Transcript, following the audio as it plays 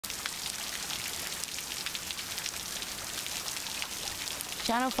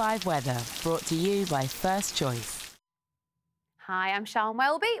Channel 5 weather, brought to you by First Choice. Hi, I'm Sian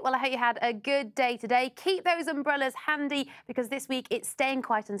Welby. Well, I hope you had a good day today. Keep those umbrellas handy because this week it's staying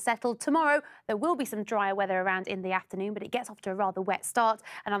quite unsettled. Tomorrow there will be some drier weather around in the afternoon, but it gets off to a rather wet start.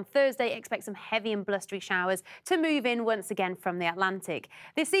 And on Thursday, expect some heavy and blustery showers to move in once again from the Atlantic.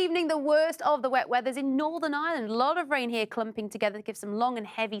 This evening, the worst of the wet weather's in Northern Ireland. A lot of rain here clumping together to give some long and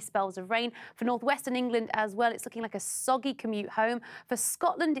heavy spells of rain. For northwestern England as well, it's looking like a soggy commute home. For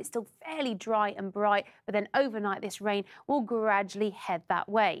Scotland, it's still fairly dry and bright, but then overnight this rain will gradually head that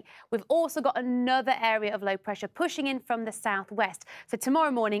way. We've also got another area of low pressure pushing in from the southwest. So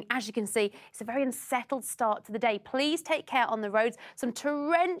tomorrow morning, as you can see, it's a very unsettled start to the day. Please take care on the roads. Some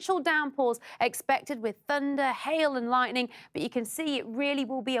torrential downpours expected with thunder, hail and lightning, but you can see it really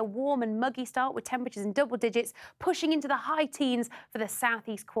will be a warm and muggy start with temperatures in double digits pushing into the high teens for the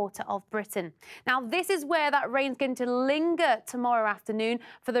southeast quarter of Britain. Now, this is where that rain's going to linger tomorrow afternoon.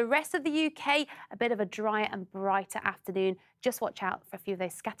 For the rest of the UK, a bit of a drier and brighter afternoon. Just watch out for a few of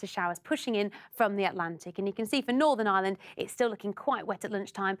those scattered showers pushing in from the Atlantic. And you can see for Northern Ireland, it's still looking quite wet at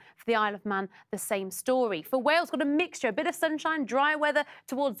lunchtime. For the Isle of Man, the same story. For Wales, got a mixture, a bit of sunshine, dry weather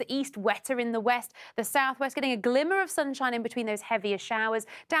towards the east, wetter in the west. The southwest getting a glimmer of sunshine in between those heavier showers.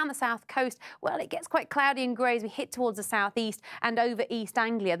 Down the south coast, well, it gets quite cloudy and grey as we hit towards the southeast and over East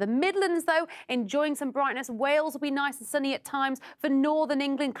Anglia. The Midlands, though, enjoying some brightness. Wales will be nice and sunny at times. For Northern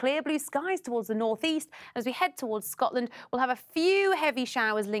England, clear blue skies towards the northeast. As we head towards Scotland, we'll have a few heavy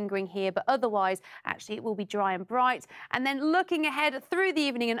showers lingering here, but otherwise, actually, it will be dry and bright. And then looking ahead through the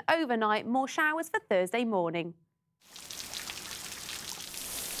evening and overnight, more showers for Thursday morning.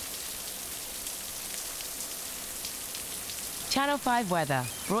 Channel 5 weather,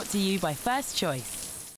 brought to you by First Choice.